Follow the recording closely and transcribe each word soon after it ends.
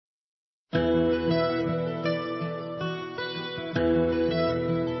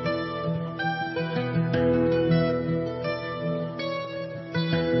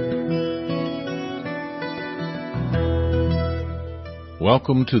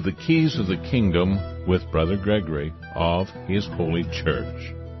Welcome to the Keys of the Kingdom with Brother Gregory of His Holy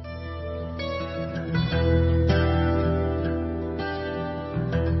Church.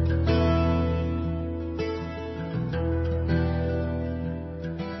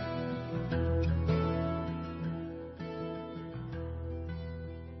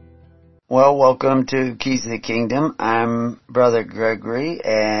 Well, welcome to Keys of the Kingdom. I'm Brother Gregory,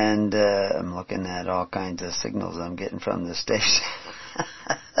 and I'm looking at all kinds of signals I'm getting from the station.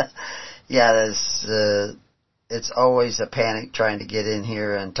 Yeah, it's always a panic trying to get in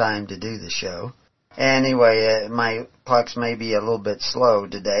here in time to do the show. Anyway, my clocks may be a little bit slow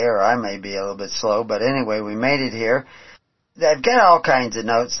today, or I may be a little bit slow, but anyway, we made it here. I've got all kinds of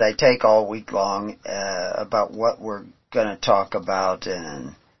notes I take all week long about what we're going to talk about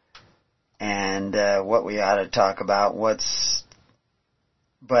and what we ought to talk about,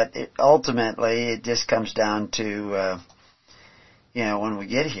 but ultimately it just comes down to, when we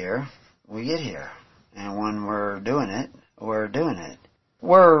get here. And when we're doing it.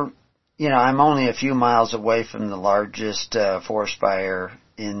 I'm only a few miles away from the largest forest fire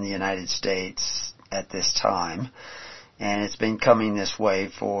in the United States at this time. And it's been coming this way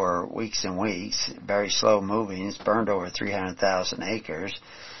for weeks and weeks, very slow moving. It's burned over 300,000 acres.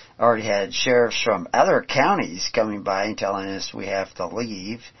 Already had sheriffs from other counties coming by and telling us we have to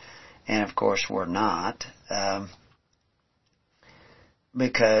leave, and of course we're not,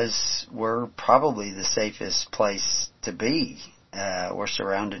 because we're probably the safest place to be. We're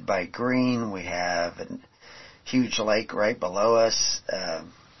surrounded by green. We have a huge lake right below us.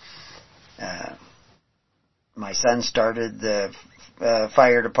 My son started the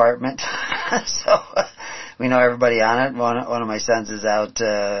fire department, so we know everybody on it. One of my sons is out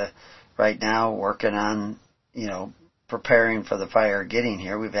right now working on, preparing for the fire getting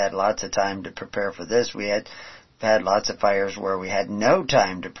here. We've had lots of time to prepare for this. We've had lots of fires where we had no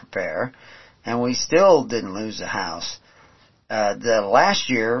time to prepare, and we still didn't lose a house. The last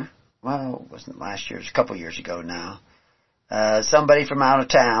year, well, it wasn't last year, it was a couple years ago now, somebody from out of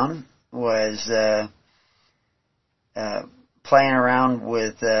town was playing around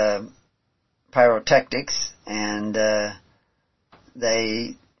with pyrotechnics, and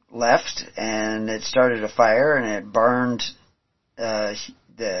they left, and it started a fire, and it burned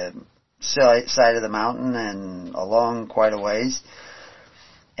the side of the mountain and along quite a ways.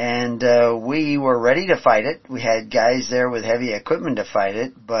 And we were ready to fight it. We had guys there with heavy equipment to fight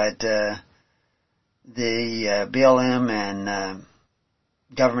it, but the BLM and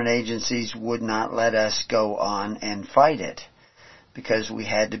government agencies would not let us go on and fight it, because we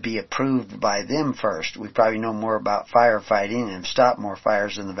had to be approved by them first. We probably know more about firefighting and have stopped more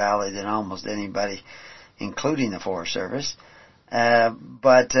fires in the valley than almost anybody, including the Forest Service.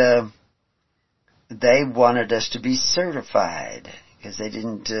 But they wanted us to be certified, because they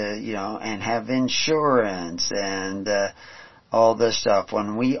didn't, and have insurance and all this stuff,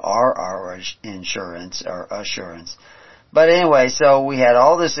 when we are our insurance or assurance. But anyway, so we had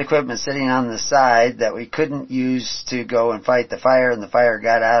all this equipment sitting on the side that we couldn't use to go and fight the fire, and the fire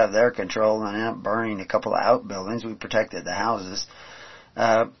got out of their control and ended up burning a couple of outbuildings. We protected the houses.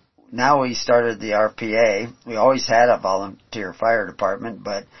 Now we started the RPA. We always had a volunteer fire department,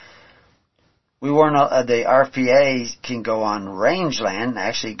 but we weren't. The RPA can go on rangeland,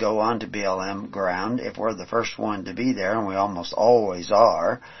 actually go on to BLM ground if we're the first one to be there, and we almost always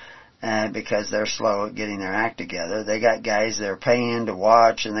are. Because they're slow at getting their act together. They got guys they're paying to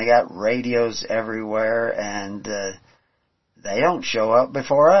watch, and they got radios everywhere, and they don't show up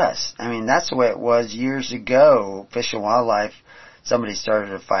before us. I mean, that's the way it was years ago. Fish and Wildlife, somebody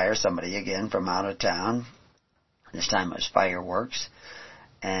started a fire, somebody again from out of town. This time it was Fireworks,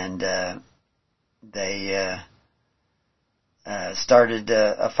 and they started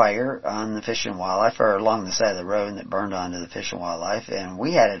a fire on the Fish and Wildlife, or along the side of the road, that burned onto the Fish and Wildlife, and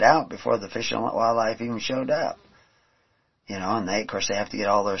we had it out before the Fish and Wildlife even showed up. And they, of course, they have to get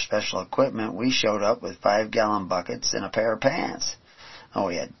all their special equipment. We showed up with 5-gallon buckets and a pair of pants. Oh,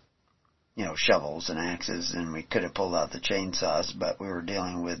 we had, shovels and axes, and we could have pulled out the chainsaws, but we were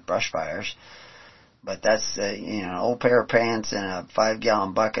dealing with brush fires. But that's, an old pair of pants and a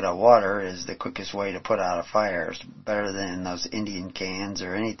 5-gallon bucket of water is the quickest way to put out a fire. It's better than those Indian cans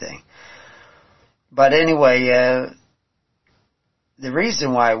or anything. But anyway, the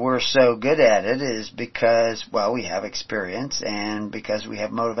reason why we're so good at it is because, well, we have experience, and because we have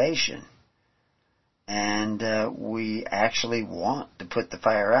motivation. And we actually want to put the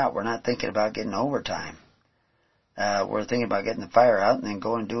fire out. We're not thinking about getting overtime. We're thinking about getting the fire out and then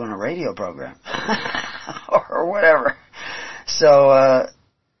going and doing a radio program or whatever. So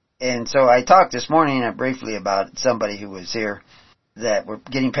I talked this morning briefly about somebody who was here that were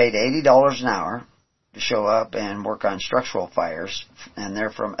getting paid $80 an hour to show up and work on structural fires, and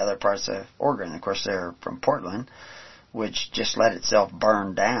they're from other parts of Oregon. Of course, they're from Portland, which just let itself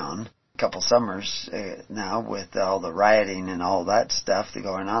burn down a couple summers now with all the rioting and all that stuff that's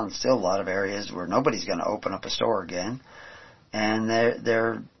going on. Still a lot of areas where nobody's going to open up a store again, and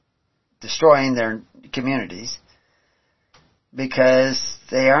they're destroying their communities because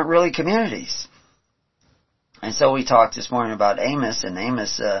they aren't really communities. And so we talked this morning about Amos, and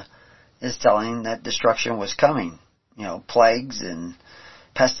Amos is telling that destruction was coming. You know, plagues and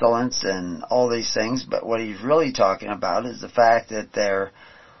pestilence and all these things. But what he's really talking about is the fact that their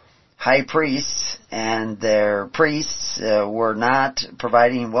high priests and their priests were not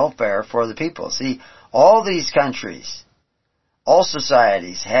providing welfare for the people. See, all these countries, all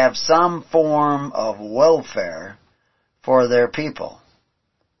societies have some form of welfare for their people.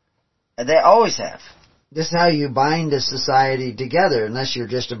 And they always have. This is how you bind a society together, unless you're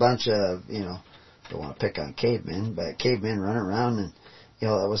just a bunch of, you know, don't want to pick on cavemen, but cavemen running around. And, you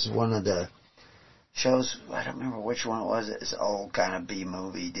know, that was one of the shows, I don't remember which one it was. It's an old kind of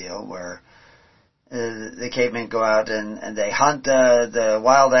B-movie deal where the cavemen go out and they hunt the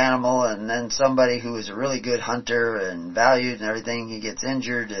wild animal, and then somebody who is a really good hunter and valued and everything, he gets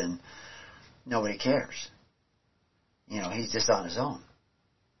injured and nobody cares. You know, he's just on his own.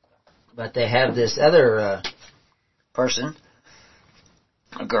 But they have this other person,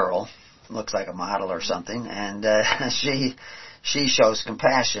 a girl, looks like a model or something, and she shows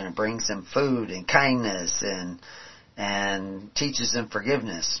compassion and brings them food and kindness and teaches them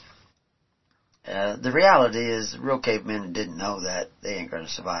forgiveness. The reality is, real cavemen didn't know that. They ain't going to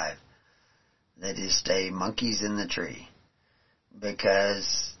survive. They just stay monkeys in the tree.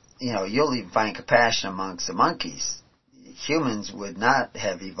 Because, you know, you'll even find compassion amongst the monkeys. Humans would not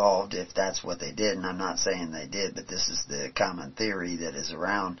have evolved if that's what they did, and I'm not saying they did, but this is the common theory that is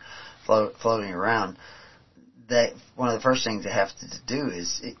around, floating around. That one of the first things they have to do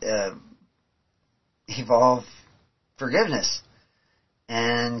is evolve forgiveness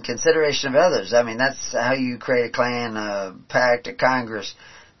and consideration of others. I mean, that's how you create a clan, a pact, a Congress.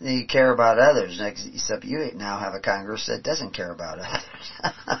 You care about others. Except you now have a Congress that doesn't care about others.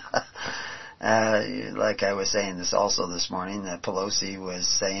 Like I was saying this also this morning, that Pelosi was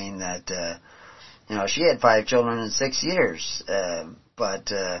saying that, you know, she had 5 children in 6 years.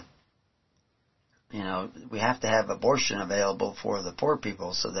 But you know, we have to have abortion available for the poor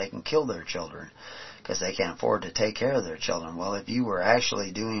people so they can kill their children because they can't afford to take care of their children. Well, if you were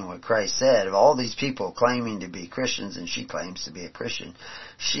actually doing what Christ said, of all these people claiming to be Christians, and she claims to be a Christian,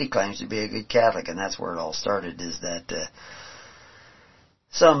 she claims to be a good Catholic, and that's where it all started, is that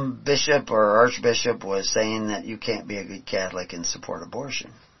some bishop or archbishop was saying that you can't be a good Catholic and support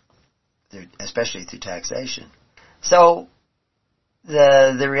abortion, especially through taxation. So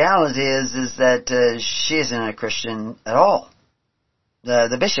the reality is that she isn't a Christian at all.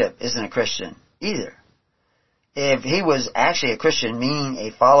 The bishop isn't a Christian either. If he was actually a Christian, meaning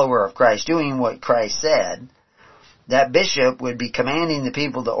a follower of Christ, doing what Christ said, that bishop would be commanding the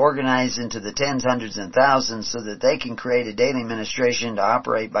people to organize into the tens, hundreds, and thousands so that they can create a daily ministration to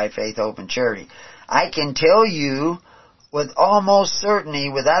operate by faith, hope, and charity. I can tell you with almost certainty,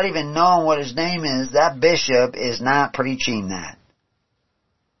 without even knowing what his name is, that bishop is not preaching that.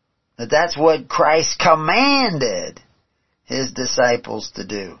 But that's what Christ commanded his disciples to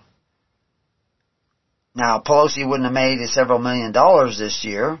do. Now, Pelosi wouldn't have made several $1 million this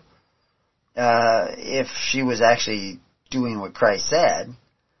year if she was actually doing what Christ said.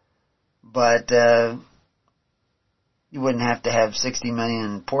 But you wouldn't have to have 60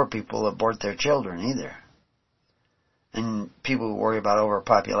 million poor people abort their children either. And people who worry about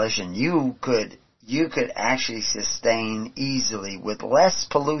overpopulation, you could actually sustain easily, with less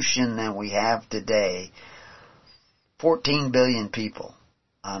pollution than we have today, 14 billion people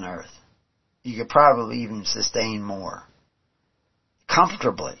on Earth. You could probably even sustain more.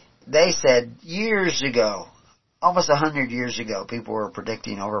 Comfortably. They said years ago, almost 100 years ago, people were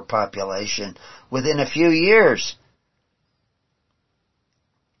predicting overpopulation within a few years.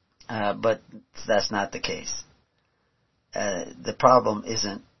 But that's not the case. The problem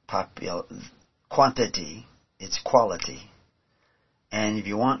isn't quantity, it's quality. And if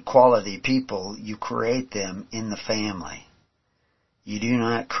you want quality people, you create them in the family. You do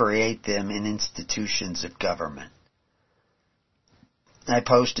not create them in institutions of government. I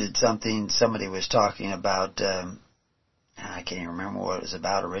posted something, somebody was talking about, I can't even remember what it was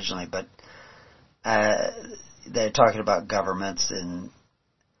about originally, but they're talking about governments, and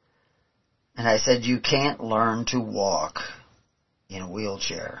I said, you can't learn to walk in a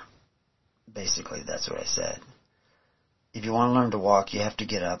wheelchair. Basically, that's what I said. if you want to learn to walk, you have to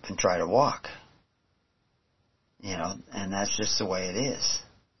get up and try to walk. And that's just the way it is.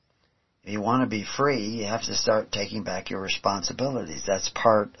 If you want to be free, you have to start taking back your responsibilities. That's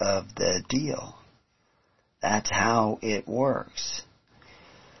part of the deal. That's how it works.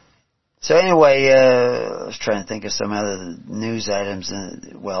 So anyway, I was trying to think of some other news items.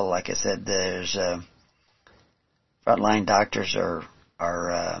 Well, like I said, there's frontline doctors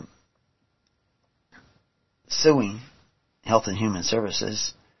are suing Health and Human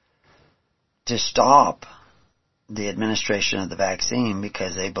Services to stop the administration of the vaccine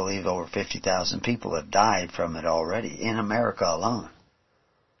because they believe over 50,000 people have died from it already in America alone.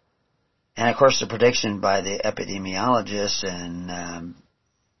 And of course the prediction by the epidemiologists and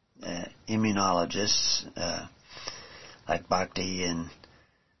immunologists like Bhakti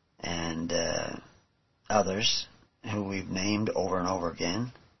and others who we've named over and over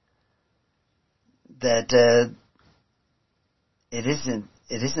again, that it isn't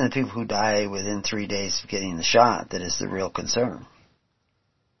the people who die within 3 days of getting the shot that is the real concern.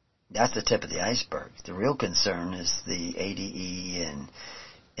 That's the tip of the iceberg. The real concern is the ADE and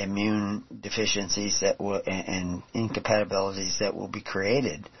immune deficiencies and incompatibilities that will be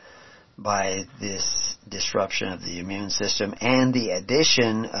created by this disruption of the immune system and the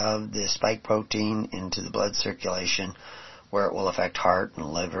addition of the spike protein into the blood circulation, where it will affect heart and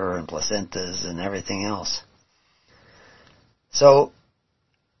liver and placentas and everything else. So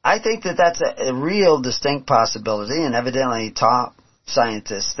I think that that's a real distinct possibility, and evidently top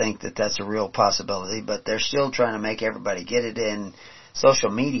scientists think that that's a real possibility, but they're still trying to make everybody get it in. Social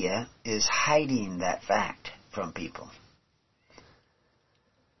media is hiding that fact from people.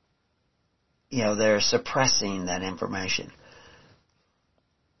 They're suppressing that information.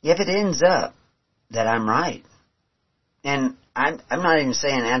 If it ends up that I'm right, and I'm not even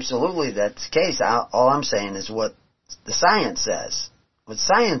saying absolutely that's the case, all I'm saying is what the science says, what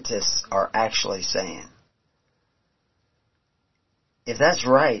scientists are actually saying. If that's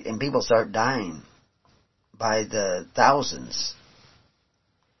right and people start dying by the thousands,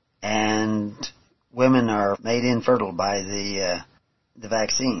 and women are made infertile by the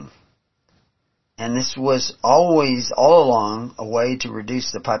vaccine, and this was always, all along, a way to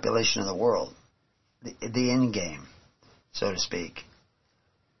reduce the population of the world, the end game, so to speak.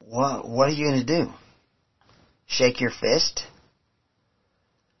 What are you going to do? Shake your fist?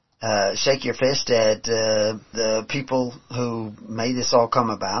 Shake your fist at the people who made this all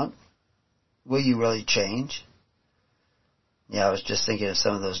come about? Will you really change? Yeah, I was just thinking of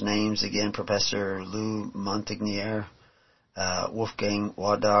some of those names again. Professor Lou Montagnier, Wolfgang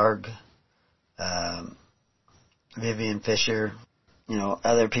Wodarg, Vivian Fisher,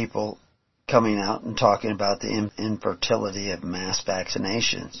 other people coming out and talking about the infertility of mass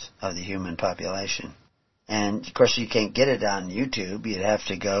vaccinations of the human population. And of course you can't get it on YouTube. You'd have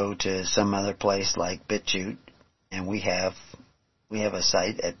to go to some other place like BitChute, and we have a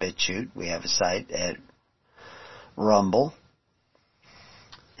site at BitChute. We have a site at Rumble.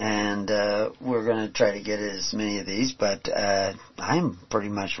 And we're going to try to get as many of these, but I'm pretty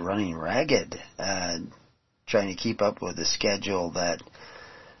much running ragged, trying to keep up with the schedule that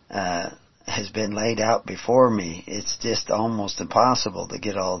has been laid out before me. It's just almost impossible to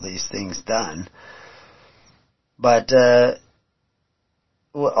get all these things done. But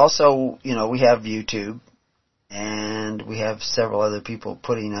also, we have YouTube, and we have several other people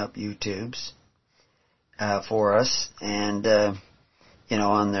putting up YouTubes for us, and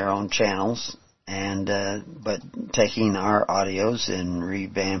on their own channels, and but taking our audios and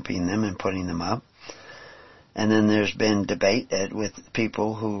revamping them and putting them up. And then there's been debate with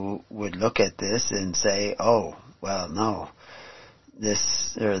people who would look at this and say, oh, well, no,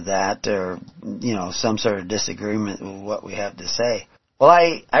 this or that, or, some sort of disagreement with what we have to say. Well,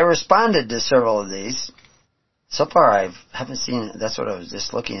 I responded to several of these. So far, I haven't seen it. That's what I was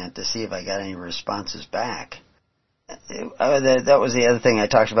just looking at to see if I got any responses back. That was the other thing I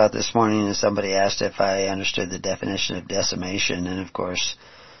talked about this morning, is somebody asked if I understood the definition of decimation, and of course,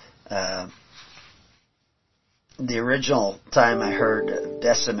 the original time I heard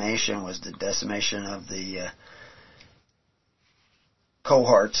decimation was the decimation of the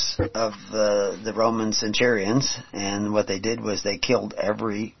cohorts of the Roman centurions, and what they did was they killed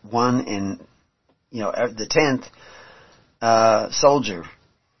every one in, the 10th soldier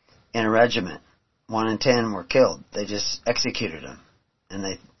in a regiment. 1 in 10 were killed. They just executed them. And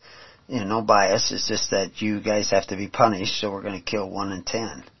they, no bias. It's just that you guys have to be punished, so we're going to kill 1 in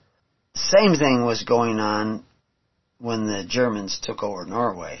 10. Same thing was going on when the Germans took over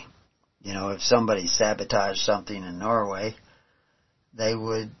Norway. If somebody sabotaged something in Norway, they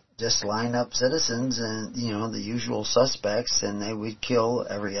would just line up citizens and, the usual suspects, and they would kill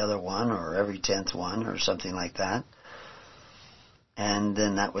every other one or every 10th one or something like that. And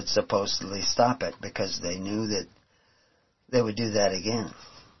then that would supposedly stop it, because they knew that they would do that again.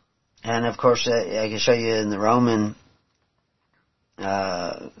 And of course, I can show you in the Roman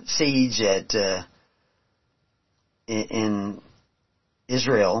siege in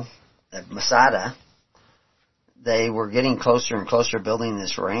Israel, at Masada, they were getting closer and closer, building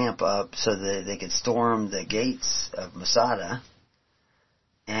this ramp up so that they could storm the gates of Masada.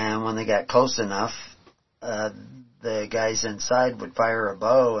 And when they got close enough, the guys inside would fire a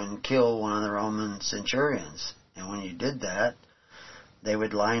bow and kill one of the Roman centurions. And when you did that, they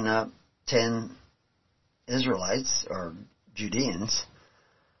would line up 10 Israelites or Judeans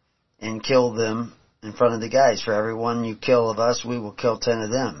and kill them in front of the guys. For every one you kill of us, we will kill 10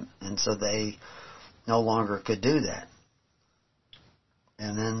 of them. And so they no longer could do that.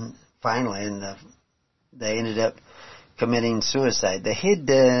 And then finally, they ended up committing suicide. They hid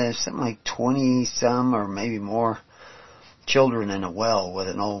something like 20-some or maybe more children in a well with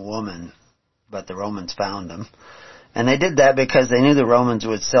an old woman, but the Romans found them. And they did that because they knew the Romans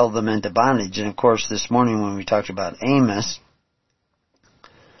would sell them into bondage. And of course, this morning when we talked about Amos,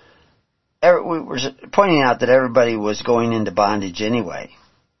 we were pointing out that everybody was going into bondage anyway.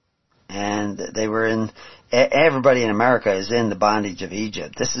 And they were everybody in America is in the bondage of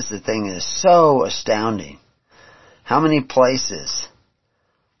Egypt. This is the thing that is so astounding. How many places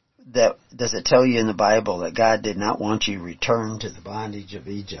does it tell you in the Bible that God did not want you returned to the bondage of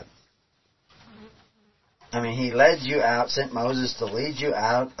Egypt? I mean, He led you out, sent Moses to lead you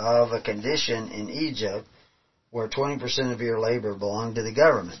out of a condition in Egypt where 20% of your labor belonged to the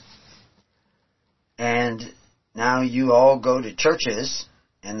government. And now you all go to churches,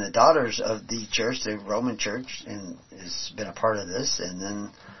 and the daughters of the church, the Roman church, and has been a part of this, and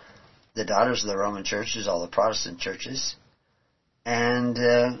then the daughters of the Roman church is all the Protestant churches. And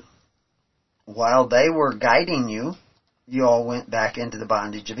while they were guiding you, you all went back into the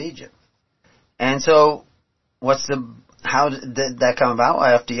bondage of Egypt. And so, how did that come about?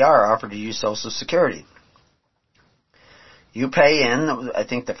 Well, FDR offered to use Social Security. You pay in. I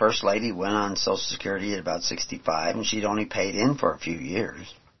think the first lady went on Social Security at about 65, and she'd only paid in for a few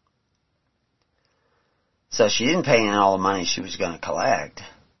years. So she didn't pay in all the money she was going to collect.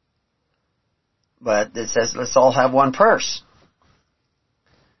 But it says, let's all have one purse.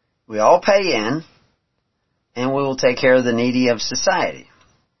 We all pay in, and we will take care of the needy of society.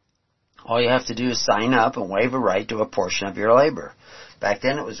 All you have to do is sign up and waive a right to a portion of your labor. Back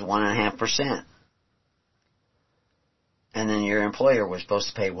then it was 1.5%. And then your employer was supposed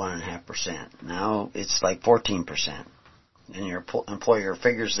to pay 1.5%. Now it's like 14%. And your employer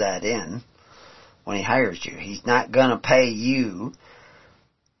figures that in when he hires you. He's not going to pay you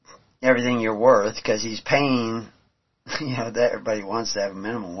everything you're worth, because he's paying, that everybody wants to have a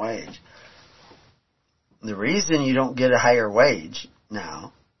minimum wage. The reason you don't get a higher wage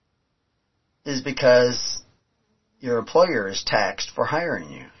now is because your employer is taxed for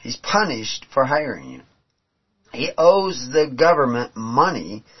hiring you. He's punished for hiring you. He owes the government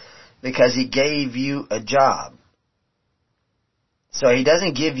money because he gave you a job. So he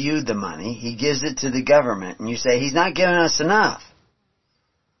doesn't give you the money, he gives it to the government. And you say, he's not giving us enough.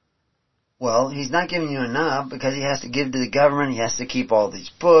 Well, he's not giving you enough because he has to give to the government, he has to keep all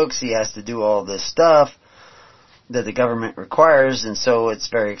these books, he has to do all this stuff that the government requires, and so it's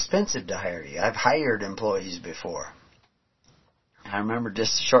very expensive to hire you. I've hired employees before. I remember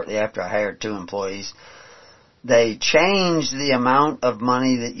just shortly after I hired 2 employees, they changed the amount of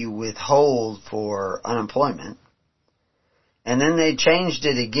money that you withhold for unemployment, and then they changed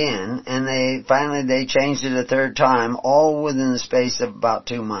it again, and they changed it a third time, all within the space of about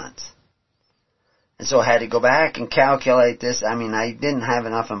 2 months. And so I had to go back and calculate this. I mean, I didn't have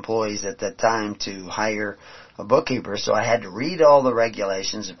enough employees at that time to hire a bookkeeper, so I had to read all the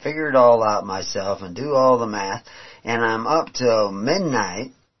regulations and figure it all out myself and do all the math. And I'm up till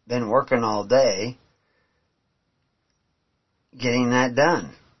midnight, been working all day, getting that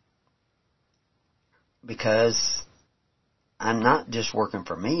done. Because I'm not just working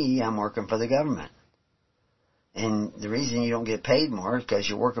for me, I'm working for the government. And the reason you don't get paid more is because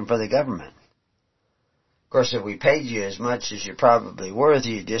you're working for the government. Of course, if we paid you as much as you're probably worth,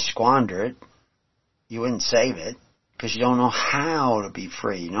 you'd just squander it. You wouldn't save it, because you don't know how to be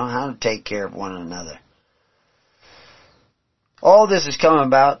free. You don't know how to take care of one another. All this has come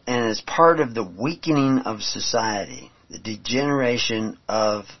about and is part of the weakening of society, the degeneration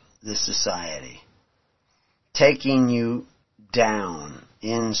of the society, taking you down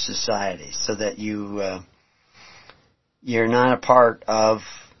in society so that you're not a part of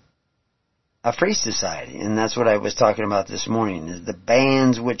a free society. And that's what I was talking about this morning, is the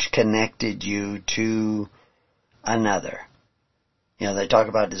bands which connected you to another. You know, they talk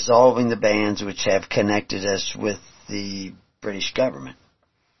about dissolving the bands which have connected us with the British government.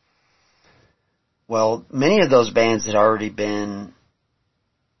 Well, many of those bands had already been,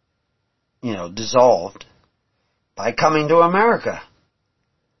 dissolved by coming to America.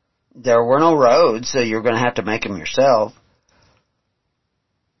 There were no roads, so you're going to have to make them yourself.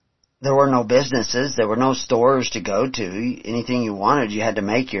 There were no businesses. There were no stores to go to. Anything you wanted, you had to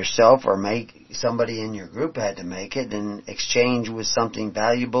make yourself, or make somebody in your group had to make it in exchange with something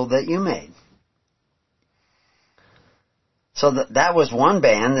valuable that you made. So that was one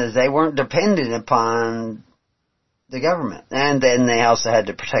band, as they weren't dependent upon the government. And then they also had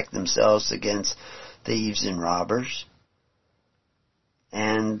to protect themselves against thieves and robbers.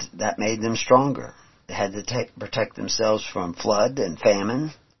 And that made them stronger. They had to protect themselves from flood and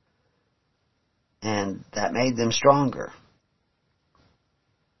famine. And that made them stronger.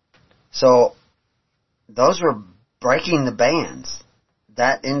 So those were breaking the bands.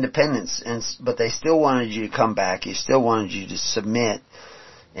 That independence, but they still wanted you to come back. They still wanted you to submit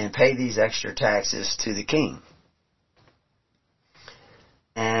and pay these extra taxes to the king.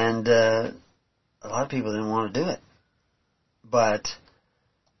 And a lot of people didn't want to do it. But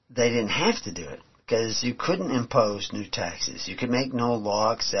they didn't have to do it, because you couldn't impose new taxes. You could make no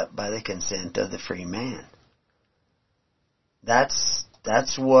law except by the consent of the free man. That's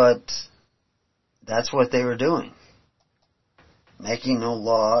what they were doing. Making no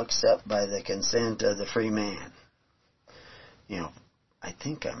law except by the consent of the free man. I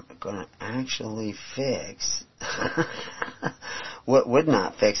think I'm going to actually fix what would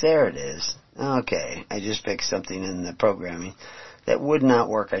not fix. There it is. Okay, I just fixed something in the programming that would not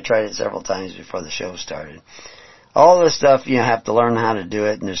work. I tried it several times before the show started. All this stuff, you have to learn how to do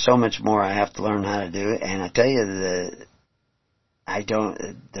it, and there's so much more I have to learn how to do it. And I tell you,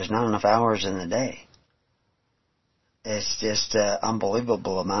 there's not enough hours in the day. It's just an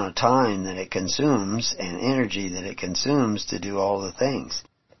unbelievable amount of time that it consumes and energy that it consumes to do all the things.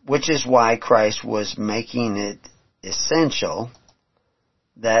 Which is why Christ was making it essential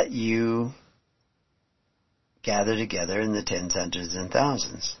that you gather together in the tens, hundreds, and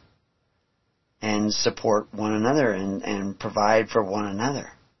thousands and support one another and provide for one another.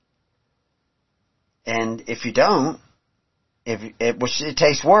 And if you don't, which it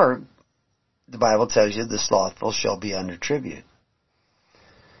takes work, the Bible tells you the slothful shall be under tribute.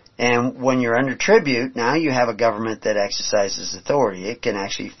 And when you're under tribute, now you have a government that exercises authority. It can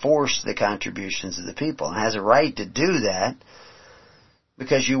actually force the contributions of the people. It has a right to do that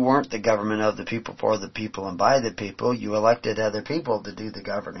because you weren't the government of the people, for the people, and by the people. You elected other people to do the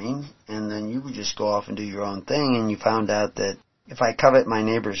governing, and then you would just go off and do your own thing, and you found out that if I covet my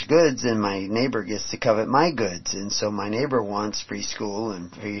neighbor's goods, then my neighbor gets to covet my goods. And so my neighbor wants free school and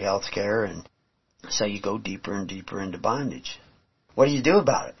free health care, and so you go deeper and deeper into bondage. What do you do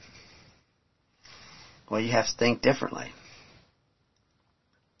about it? Well, you have to think differently.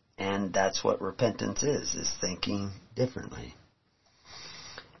 And that's what repentance is thinking differently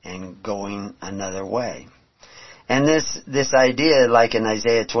and going another way. And this idea, like in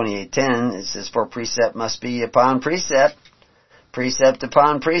Isaiah 28:10, it says, for precept must be upon precept, precept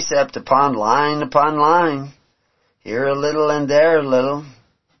upon precept, upon line, here a little and there a little.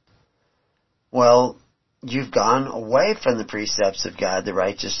 Well, you've gone away from the precepts of God, the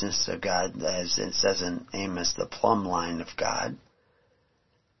righteousness of God, as it says in Amos, the plumb line of God.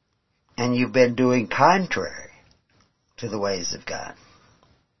 And you've been doing contrary to the ways of God.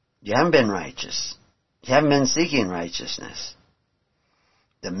 You haven't been righteous. You haven't been seeking righteousness.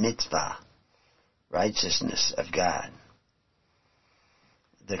 The mitzvah, righteousness of God.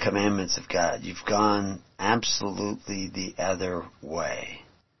 The commandments of God. You've gone absolutely the other way.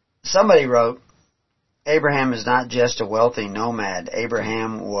 Somebody wrote, Abraham is not just a wealthy nomad.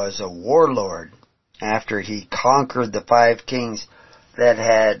 Abraham was a warlord after he conquered the 5 kings that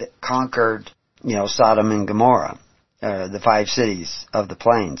had conquered, Sodom and Gomorrah, the 5 cities of the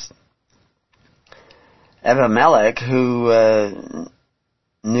plains. Abimelech, who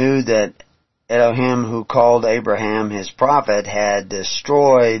knew that Elohim, who called Abraham his prophet, had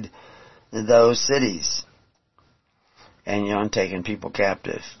destroyed those cities and taken people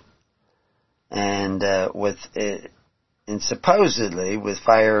captive. And supposedly with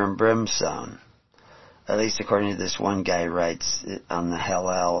fire and brimstone, at least according to this one guy writes on the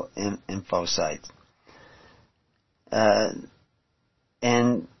Hillel info site.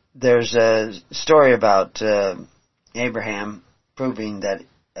 And there's a story about Abraham proving that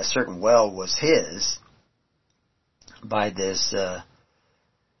a certain well was his by this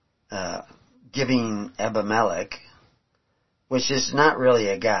giving Abimelech, which is not really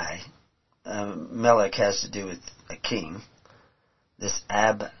a guy. Melech has to do with a king. This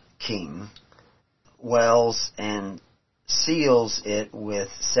king wells and seals it with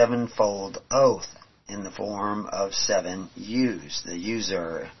sevenfold oath in the form of 7 ewes. The ewes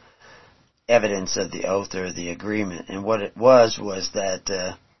are evidence of the oath or the agreement. And what it was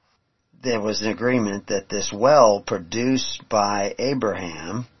that there was an agreement that this well produced by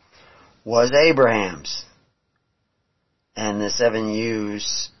Abraham was Abraham's. And the 7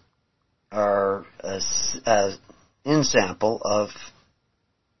 ewes are an ensample of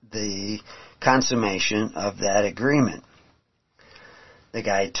the consummation of that agreement. The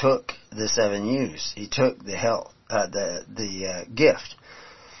guy took the 7 ewes. He took the gift.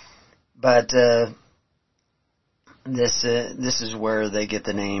 But this is where they get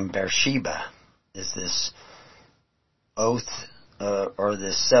the name Beersheba. Is this oath or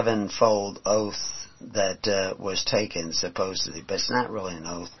this 7-fold oath that was taken supposedly, but it's not really an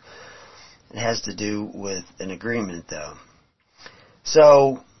oath. It has to do with an agreement, though.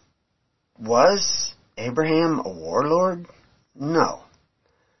 So, was Abraham a warlord? No.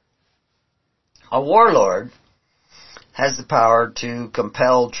 A warlord has the power to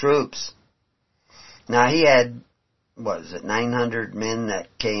compel troops. Now, he had, 900 men that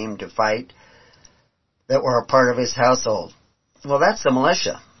came to fight that were a part of his household. Well, that's the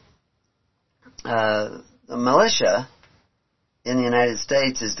militia. The militia in the United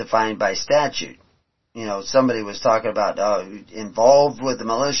States is defined by statute. You know, somebody was talking about, involved with the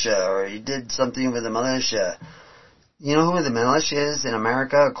militia, or he did something with the militia. You know who the militia is in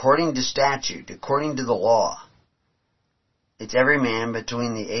America? According to statute, according to the law, it's every man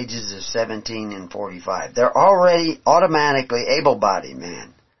between the ages of 17 and 45. They're already automatically able-bodied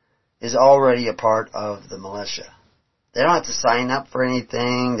man is already a part of the militia. They don't have to sign up for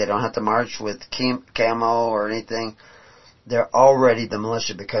anything. They don't have to march with camo or anything. They're already the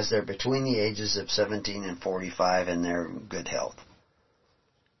militia because they're between the ages of 17 and 45 and they're in good health.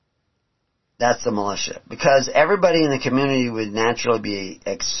 That's the militia. Because everybody in the community would naturally be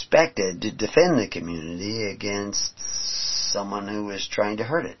expected to defend the community against someone who is trying to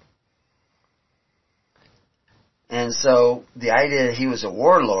hurt it. And so the idea that he was a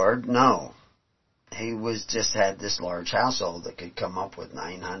warlord, no. He just had this large household that could come up with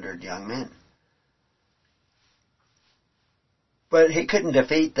 900 young men. But he couldn't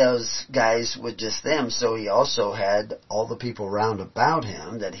defeat those guys with just them, so he also had all the people round about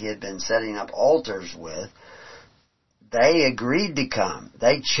him that he had been setting up altars with. They agreed to come.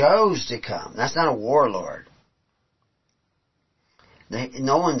 They chose to come. That's not a warlord.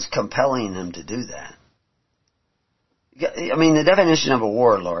 No one's compelling them to do that. I mean, the definition of a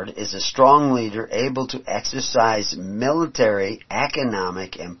warlord is a strong leader able to exercise military,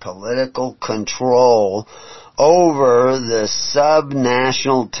 economic, and political control over the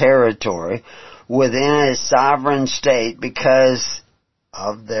subnational territory within a sovereign state because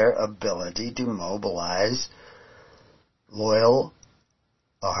of their ability to mobilize loyal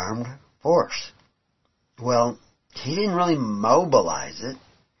armed force. Well, he didn't really mobilize it,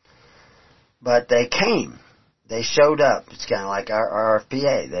 but they came. They showed up. It's kind of like our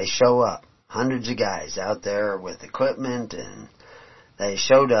RFPA. They show up. Hundreds of guys out there with equipment, and they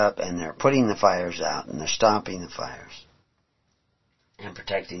showed up, and they're putting the fires out, and they're stopping the fires and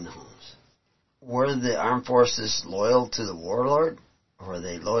protecting the homes. Were the armed forces loyal to the warlord, or were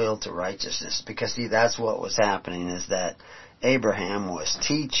they loyal to righteousness? Because, see, that's what was happening, is that Abraham was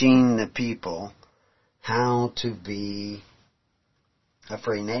teaching the people how to be a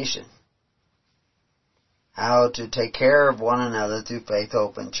free nation. How to take care of one another through faith,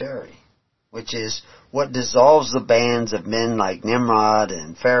 hope, and charity, which is what dissolves the bands of men like Nimrod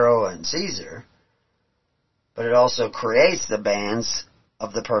and Pharaoh and Caesar, but it also creates the bands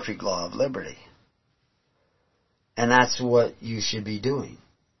of the perfect law of liberty. And that's what you should be doing.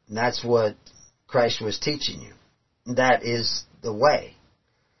 And that's what Christ was teaching you. That is the way.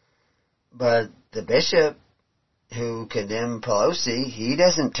 But the bishop who condemned Pelosi, he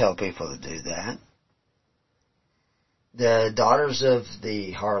doesn't tell people to do that. The daughters of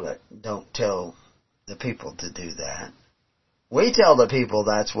the harlot don't tell the people to do that. We tell the people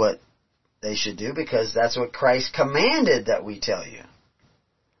that's what they should do because that's what Christ commanded that we tell you.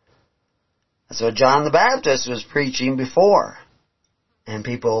 That's what John the Baptist was preaching before. And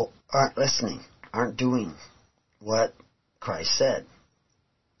people aren't listening, aren't doing what Christ said.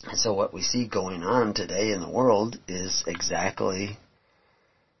 And so what we see going on today in the world is exactly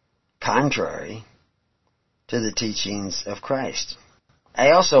contrary to the teachings of Christ.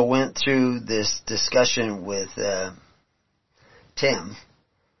 I also went through this discussion with Tim,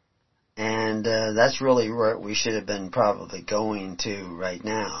 And that's really where we should have been probably going to right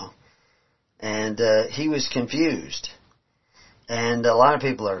now. And he was confused. And a lot of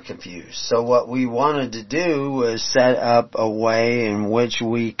people are confused. So what we wanted to do was set up a way in which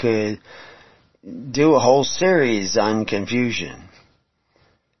we could do a whole series on confusion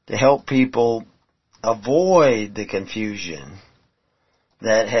to help people avoid the confusion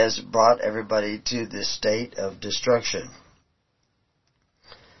that has brought everybody to this state of destruction.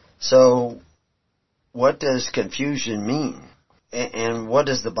 So, what does confusion mean? And what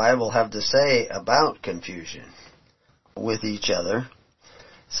does the Bible have to say about confusion with each other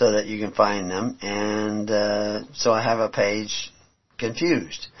so that you can find them? And so I have a page,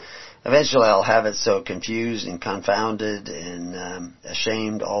 Confused. Eventually I'll have it so confused and confounded and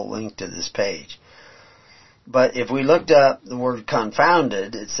ashamed all linked to this page. But if we looked up the word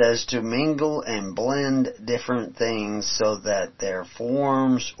confounded, it says to mingle and blend different things so that their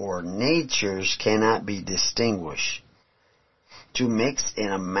forms or natures cannot be distinguished. To mix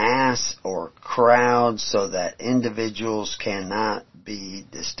in a mass or crowd so that individuals cannot be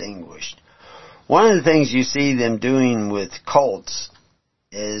distinguished. One of the things you see them doing with cults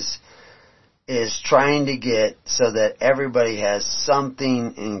is trying to get so that everybody has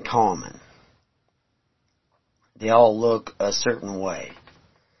something in common. They all look a certain way.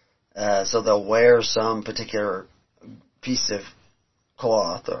 So they'll wear some particular piece of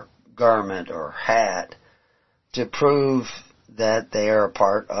cloth or garment or hat to prove that they are a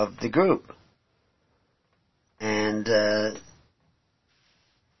part of the group. And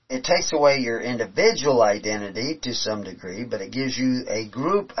it takes away your individual identity to some degree, but it gives you a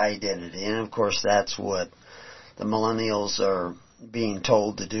group identity. And of course that's what the millennials are being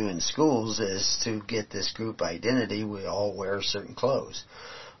told to do in schools, is to get this group identity. We all wear certain clothes,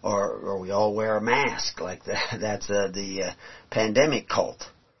 or we all wear a mask, like that. That's the pandemic cult.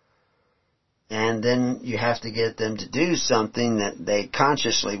 And then you have to get them to do something that they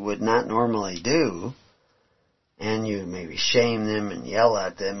consciously would not normally do, and you maybe shame them and yell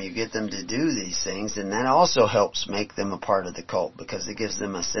at them. You get them to do these things, and that also helps make them a part of the cult because it gives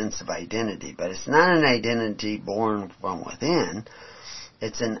them a sense of identity. But it's not an identity born from within.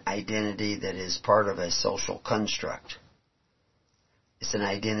 It's an identity that is part of a social construct. It's an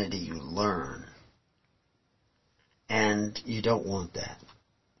identity you learn. And you don't want that.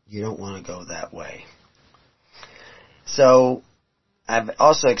 You don't want to go that way. So, I've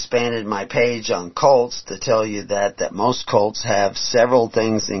also expanded my page on cults to tell you that most cults have several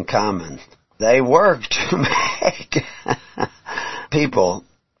things in common. They work to make people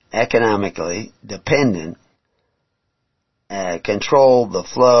economically dependent, control the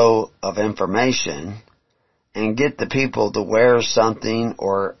flow of information, and get the people to wear something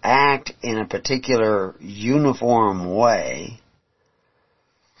or act in a particular uniform way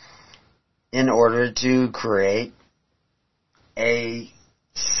in order to create a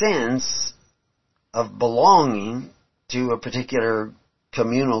sense of belonging to a particular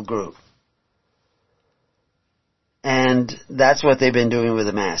communal group. And that's what they've been doing with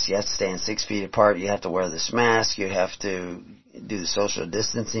the mask. You have to stand 6 feet apart. You have to wear this mask. You have to do the social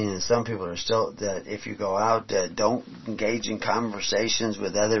distancing. And some people are still, that if you go out, don't engage in conversations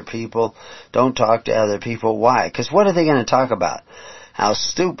with other people. Don't talk to other people. Why? Because what are they going to talk about? How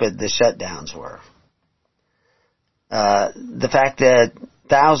stupid the shutdowns were. The fact that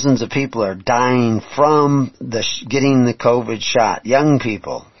thousands of people are dying from getting the COVID shot. Young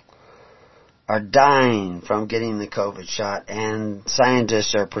people are dying from getting the COVID shot, and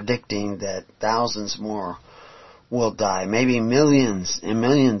scientists are predicting that thousands more will die. Maybe millions and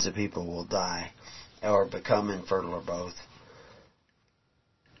millions of people will die or become infertile or both.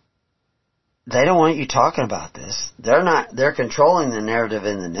 They don't want you talking about this. They're controlling the narrative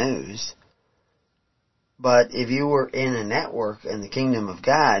in the news. But if you were in a network in the kingdom of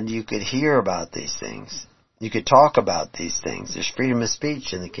God, you could hear about these things. You could talk about these things. There's freedom of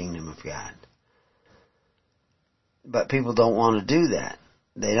speech in the kingdom of God. But people don't want to do that.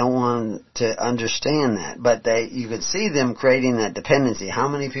 They don't want to understand that. But you could see them creating that dependency. How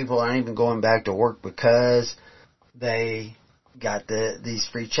many people aren't even going back to work because they got these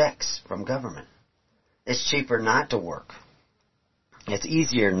free checks from government? It's cheaper not to work. It's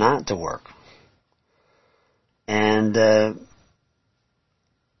easier not to work. And,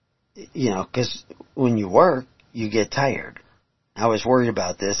 because when you work, you get tired. I was worried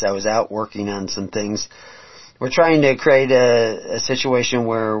about this. I was out working on some things. We're trying to create a situation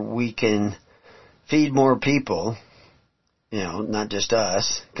where we can feed more people, not just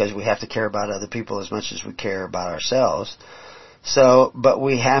us, because we have to care about other people as much as we care about ourselves. So, but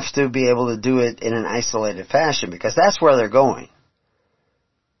we have to be able to do it in an isolated fashion, because that's where they're going.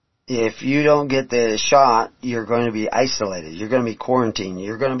 if you don't get the shot, you're going to be isolated. You're going to be quarantined.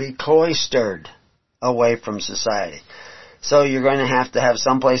 You're going to be cloistered away from society. So you're going to have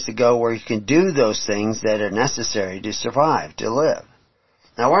some place to go where you can do those things that are necessary to survive, to live.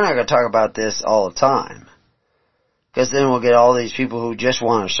 Now, we're not going to talk about this all the time, because then we'll get all these people who just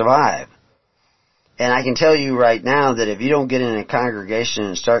want to survive. And I can tell you right now that if you don't get in a congregation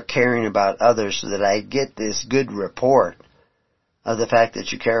and start caring about others so that I get this good report of the fact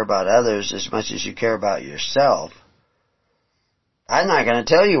that you care about others as much as you care about yourself, I'm not going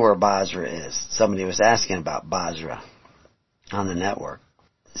to tell you where Basra is. Somebody was asking about Basra on the network.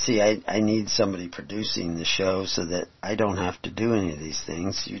 See, I need somebody producing the show so that I don't have to do any of these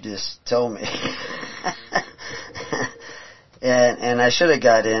things. You just told me. and I should have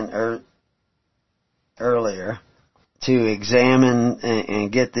got in earlier to examine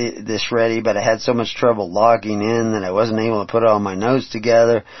and get this ready, but I had so much trouble logging in that I wasn't able to put all my notes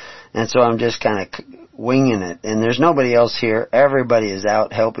together, and so I'm just kind of winging it. And there's nobody else here. Everybody is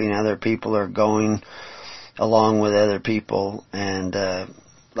out helping other people or going along with other people, and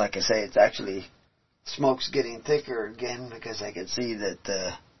like I say, it's actually, smoke's getting thicker again because I can see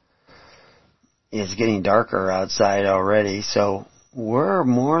that it's getting darker outside already, so we're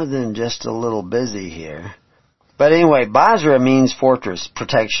more than just a little busy here. But anyway, Basra means fortress,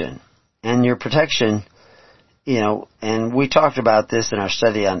 protection. And your protection, and we talked about this in our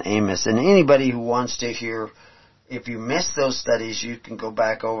study on Amos. And anybody who wants to hear, if you missed those studies, you can go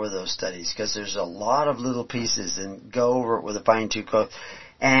back over those studies, because there's a lot of little pieces, and go over it with a fine-tooth comb.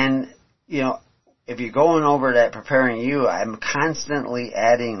 And, if you're going over that Preparing You, I'm constantly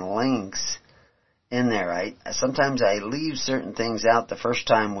adding links in there. Sometimes I leave certain things out the first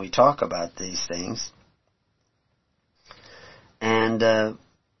time we talk about these things. And,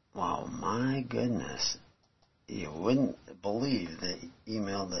 well, my goodness, you wouldn't believe the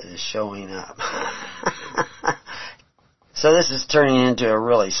email that is showing up. So this is turning into a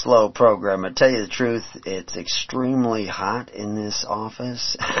really slow program. I tell you the truth, it's extremely hot in this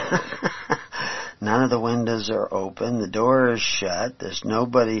office. None of the windows are open. The door is shut. There's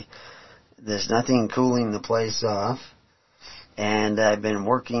nothing cooling the place off. And I've been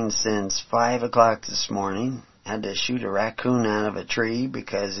working since 5 o'clock this morning. Had to shoot a raccoon out of a tree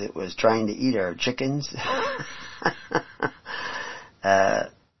because it was trying to eat our chickens.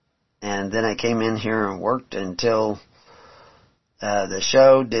 And then I came in here and worked until the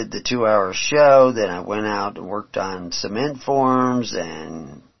show, did the 2-hour show. Then I went out and worked on cement forms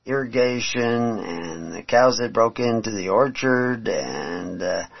and irrigation, and the cows had broke into the orchard, and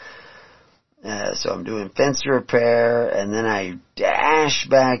so I'm doing fence repair, and then I dash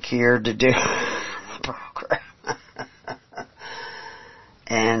back here to do the program.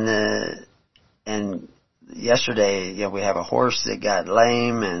 And yesterday, we have a horse that got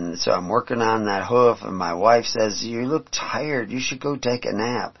lame, and so I'm working on that hoof, and my wife says, "You look tired, you should go take a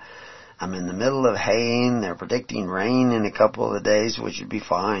nap." I'm in the middle of haying. They're predicting rain in a couple of days, which would be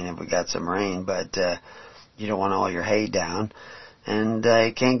fine if we got some rain, but you don't want all your hay down. And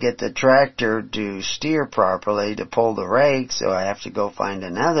I can't get the tractor to steer properly to pull the rake, so I have to go find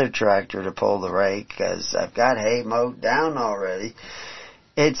another tractor to pull the rake, because I've got hay mowed down already.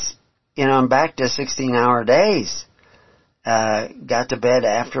 It's, I'm back to 16-hour days. Got to bed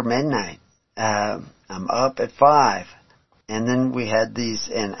after midnight. I'm up at 5. And then we had these,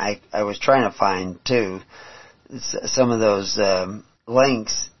 and I was trying to find, too, some of those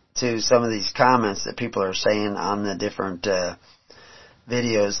links to some of these comments that people are saying on the different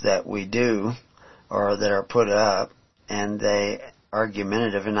videos that we do, or that are put up, and they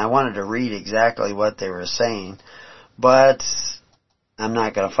argumentative, and I wanted to read exactly what they were saying, but I'm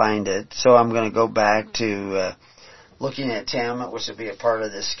not going to find it, so I'm going to go back to looking at Tim, which would be a part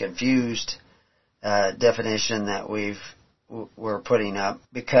of this confused definition that we're putting up,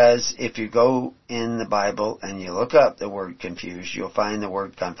 because if you go in the Bible and you look up the word confused, you'll find the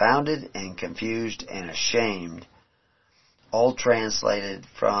word confounded and confused and ashamed, all translated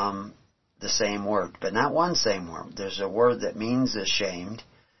from the same word, but not one same word. There's a word that means ashamed,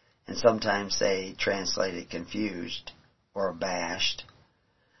 and sometimes they translate it confused or abashed.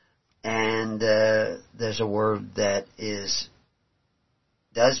 And there's a word that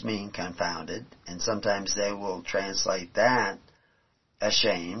does mean confounded, and sometimes they will translate that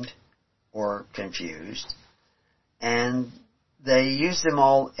ashamed or confused. And they use them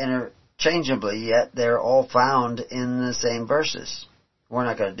all interchangeably, yet they're all found in the same verses. We're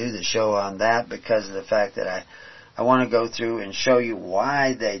not going to do the show on that because of the fact that I want to go through and show you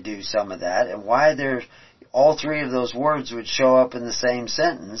why they do some of that, and why all three of those words would show up in the same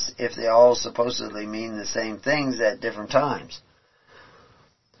sentence if they all supposedly mean the same things at different times.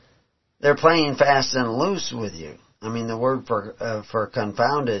 They're playing fast and loose with you. I mean, the word for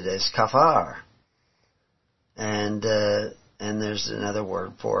confounded is kafar. And there's another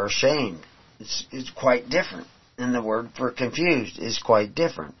word for ashamed. It's quite different. And the word for confused is quite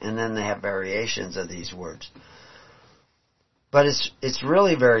different. And then they have variations of these words. But it's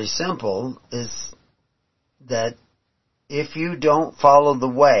really very simple, is that if you don't follow the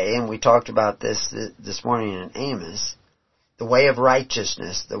way, and we talked about this morning in Amos, the way of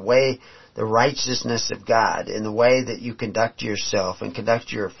righteousness, the righteousness of God, in the way that you conduct yourself and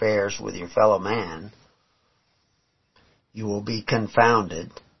conduct your affairs with your fellow man, you will be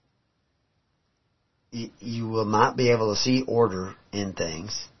confounded. You will not be able to see order in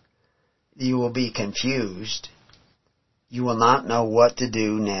things. You will be confused. You will not know what to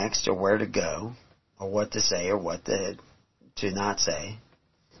do next, or where to go, or what to say, or what to not say.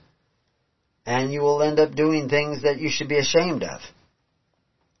 And you will end up doing things that you should be ashamed of.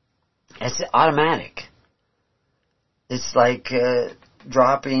 It's automatic. It's like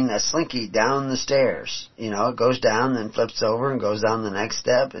dropping a slinky down the stairs. You know, it goes down, then flips over, and goes down the next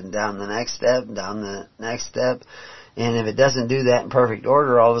step, and down the next step, and down the next step. And if it doesn't do that in perfect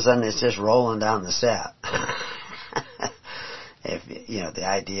order, all of a sudden it's just rolling down the step. The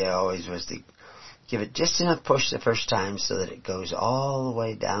idea always was to give it just enough push the first time so that it goes all the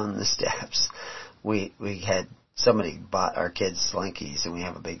way down the steps. We had somebody bought our kids slinkies, and we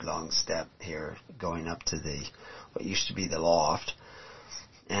have a big long step here going up to what used to be the loft.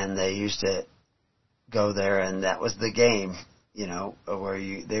 And they used to go there, and that was the game, where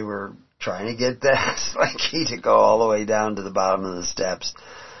they were trying to get that slinky to go all the way down to the bottom of the steps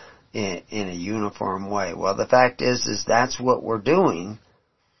in a uniform way. Well, the fact is that's what we're doing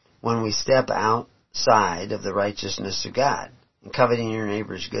when we step outside of the righteousness of God. And coveting your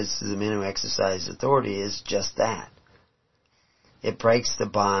neighbor's goods to the men who exercise authority is just that. It breaks the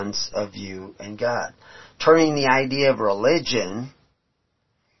bonds of you and God. Turning the idea of religion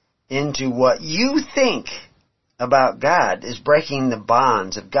into what you think about God is breaking the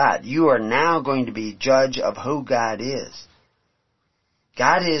bonds of God. You are now going to be judge of who God is.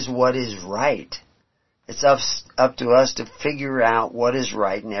 God is what is right. It's up to us to figure out what is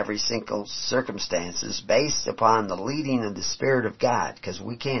right in every single circumstances based upon the leading of the Spirit of God, because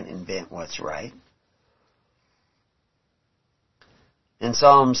we can't invent what's right. In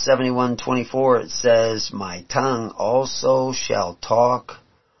Psalm 71:24 it says, "My tongue also shall talk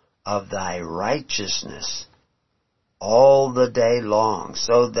of thy righteousness all the day long,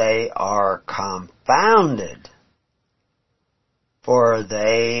 so they are confounded, for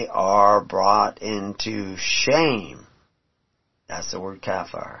they are brought into shame." That's the word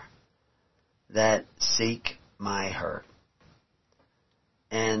kafar. That seek my hurt.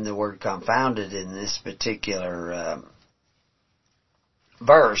 And the word confounded in this particular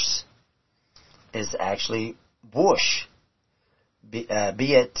verse is actually bush. Be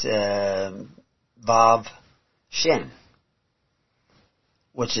it vav shin,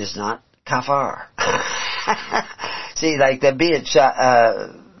 which is not kafar. See, like the be it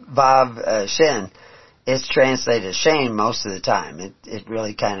vav shin, it's translated shame most of the time. It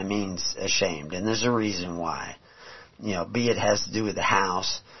really kind of means ashamed, and there's a reason why. Be it has to do with the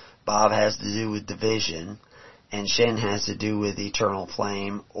house, vav has to do with division, and shin has to do with eternal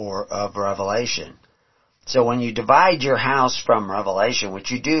flame or of revelation. So when you divide your house from revelation,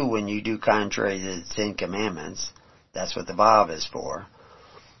 which you do when you do contrary to the Ten Commandments, that's what the vav is for,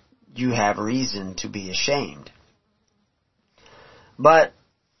 you have reason to be ashamed. But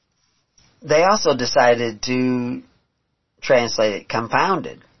they also decided to translate it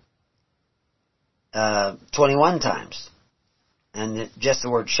confounded 21 times. And just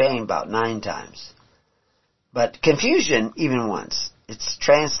the word shame about 9 times. But confusion even once. It's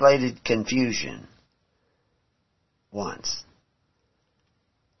translated confusion once.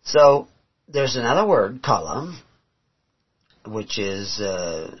 So there's another word, kalam, which is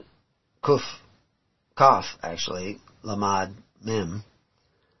kaf actually, lamad mim,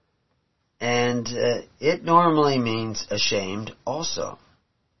 and it normally means ashamed also,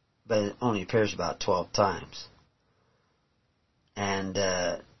 but it only appears about 12 times. And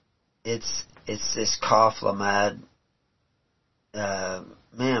it's this kaf lamad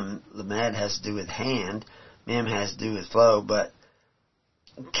mem. Lamad has to do with hand, mem has to do with flow, but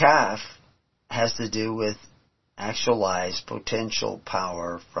kaf has to do with actualized potential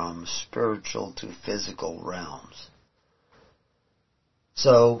power from spiritual to physical realms.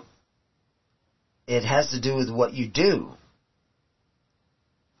 So it has to do with what you do.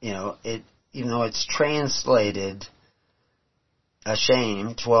 Even though it's translated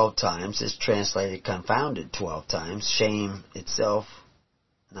ashamed 12 times, it's translated confounded 12 times. Shame itself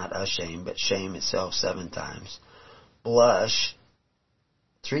not ashamed, but shame itself 7 times, blush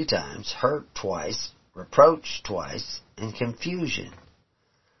 3 times, hurt twice, reproach twice, and confusion.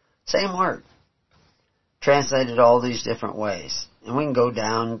 Same word. Translated all these different ways. And we can go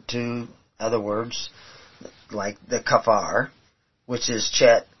down to other words like the kafar, which is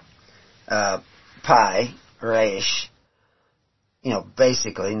chet, pi, resh.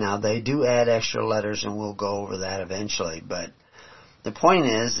 Basically, now they do add extra letters and we'll go over that eventually, but the point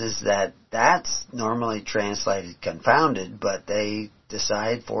is that that's normally translated confounded, but they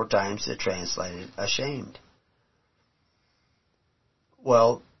decide 4 times to translate it ashamed.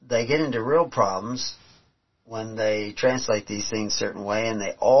 Well, they get into real problems when they translate these things a certain way and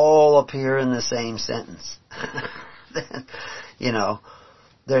they all appear in the same sentence. Then,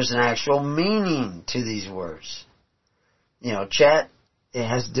 there's an actual meaning to these words. Chet, it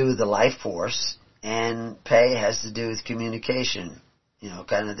has to do with the life force, and pay has to do with communication,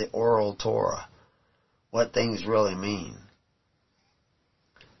 kind of the oral Torah, what things really mean.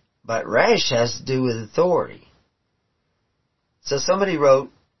 But resh has to do with authority. So somebody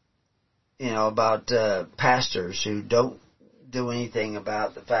wrote, about pastors who don't do anything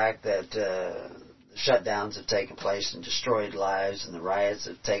about the fact that shutdowns have taken place and destroyed lives, and the riots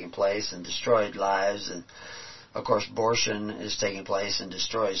have taken place and destroyed lives, and of course abortion is taking place and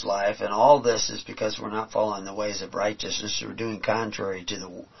destroys life, and all this is because we're not following the ways of righteousness. We're doing contrary to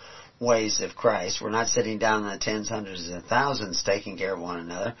the ways of Christ. We're not sitting down in the tens, hundreds, and thousands taking care of one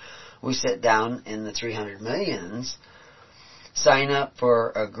another. We sit down in the 300 millions, sign up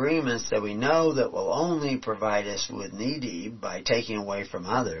for agreements that we know that will only provide us with needy by taking away from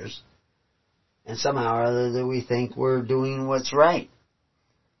others, and somehow or other we think we're doing what's right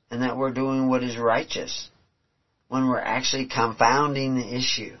and that we're doing what is righteous, when we're actually confounding the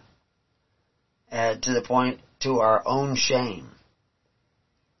issue to the point to our own shame.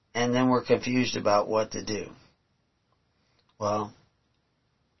 And then we're confused about what to do. Well,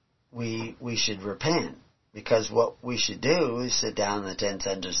 we should repent, because what we should do is sit down in the tens,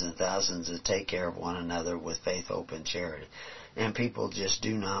 hundreds, and thousands and take care of one another with faith, hope, and charity. And people just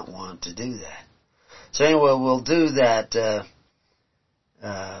do not want to do that. So anyway, we'll do that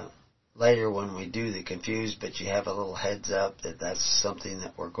later when we do the confused, but you have a little heads up that that's something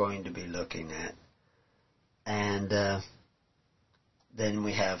that we're going to be looking at. And then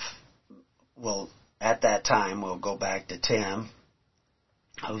we have, at that time, we'll go back to Tim,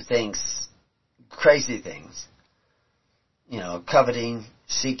 who thinks crazy things. Coveting,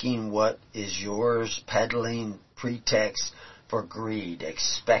 seeking what is yours, peddling pretext for greed,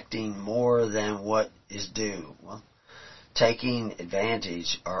 expecting more than what is due. Well, taking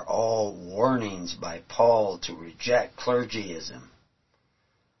advantage are all warnings by Paul to reject clergyism.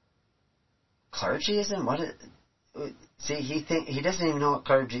 Clergyism? He doesn't even know what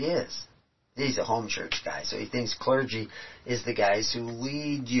clergy is. He's a home church guy, so he thinks clergy is the guys who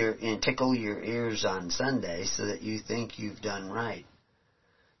lead and tickle your ears on Sunday so that you think you've done right.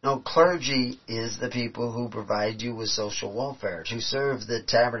 No, clergy is the people who provide you with social welfare, who serve the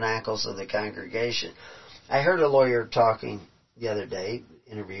tabernacles of the congregation. I heard a lawyer talking the other day,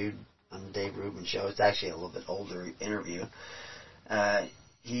 interviewed on the Dave Rubin show. It's actually a little bit older interview.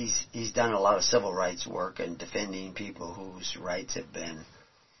 He's done a lot of civil rights work and defending people whose rights have been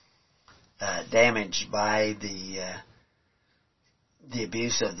damaged by the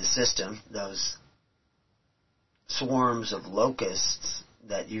abuse of the system. Those swarms of locusts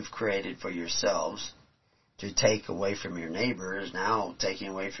that you've created for yourselves to take away from your neighbor is now taking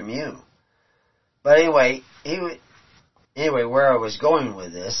away from you. But anyway, where I was going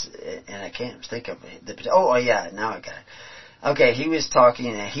with this, and I can't think of it. Now I got it. Okay, he was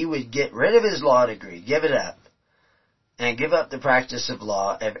talking that he would get rid of his law degree, give it up, and give up the practice of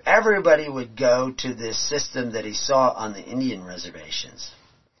law if everybody would go to this system that he saw on the Indian reservations.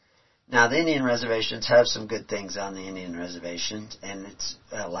 Now, the Indian reservations have some good things on the Indian reservations, and it's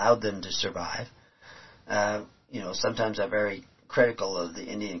allowed them to survive. Sometimes I'm very critical of the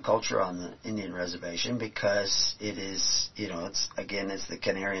Indian culture on the Indian reservation because it is, it's the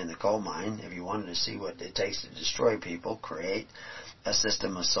canary in the coal mine. If you wanted to see what it takes to destroy people, create a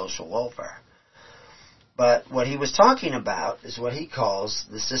system of social welfare. But what he was talking about is what he calls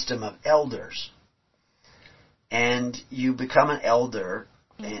the system of elders. And you become an elder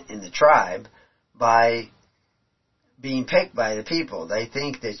in the tribe by being picked by the people. They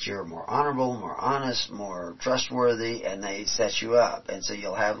think that you're more honorable, more honest, more trustworthy, and they set you up. And so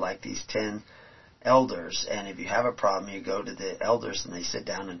you'll have like these 10 elders, and if you have a problem, you go to the elders and they sit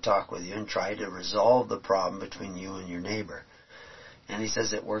down and talk with you and try to resolve the problem between you and your neighbor. And he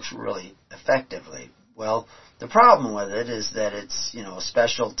says it works really effectively. Well, the problem with it is that it's, a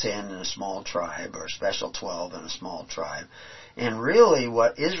special 10 in a small tribe, or a special 12 in a small tribe. And really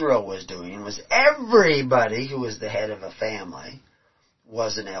what Israel was doing was everybody who was the head of a family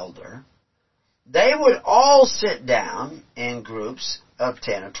was an elder. They would all sit down in groups of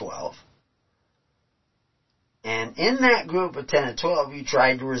 10 or 12. And in that group of 10 or 12, you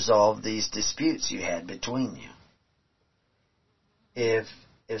tried to resolve these disputes you had between you. If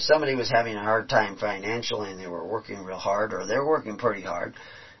somebody was having a hard time financially and they were working real hard, or they're working pretty hard,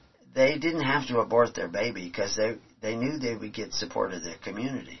 they didn't have to abort their baby because they knew they would get support of their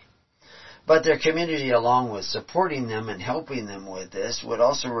community. But their community, along with supporting them and helping them with this, would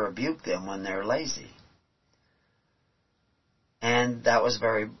also rebuke them when they're lazy. And that was a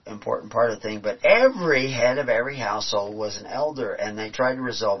very important part of the thing. But every head of every household was an elder, and they tried to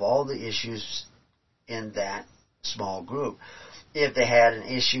resolve all the issues in that small group. If they had an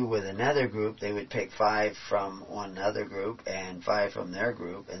issue with another group, they would pick 5 from one other group and 5 from their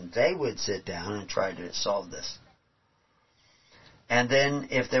group, and they would sit down and try to solve this. And then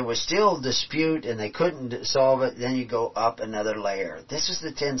if there was still dispute and they couldn't solve it, then you go up another layer. This was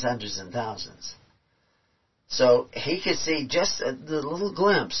the tens, hundreds, and thousands. So he could see just the little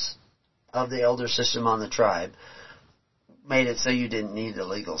glimpse of the elder system on the tribe made it so you didn't need a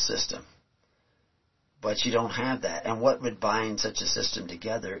legal system. But you don't have that. And what would bind such a system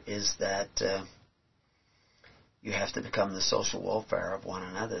together is that you have to become the social welfare of one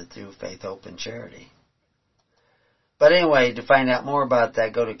another through faith, hope, and charity. But anyway, to find out more about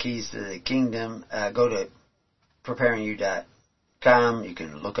that, go to Keys to the Kingdom. Go to preparingyou.com. You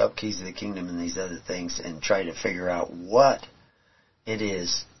can look up Keys to the Kingdom and these other things and try to figure out what it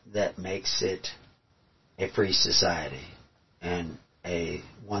is that makes it a free society and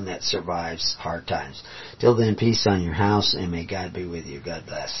one that survives hard times. Till then, peace on your house, and may God be with you. God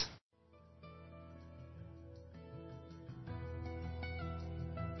bless.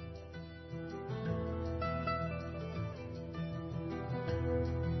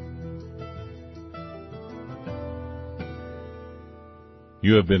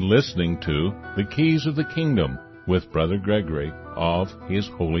 You have been listening to The Keys of the Kingdom with Brother Gregory of His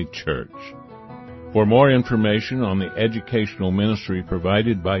Holy Church. For more information on the educational ministry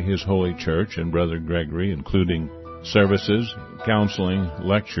provided by His Holy Church and Brother Gregory, including services, counseling,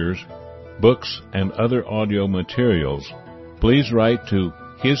 lectures, books, and other audio materials, please write to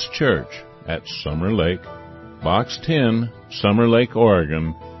His Church at Summer Lake, Box 10, Summer Lake,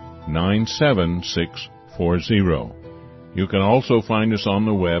 Oregon, 97640. You can also find us on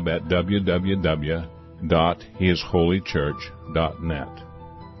the web at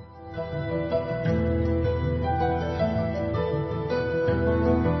www.hisholychurch.net.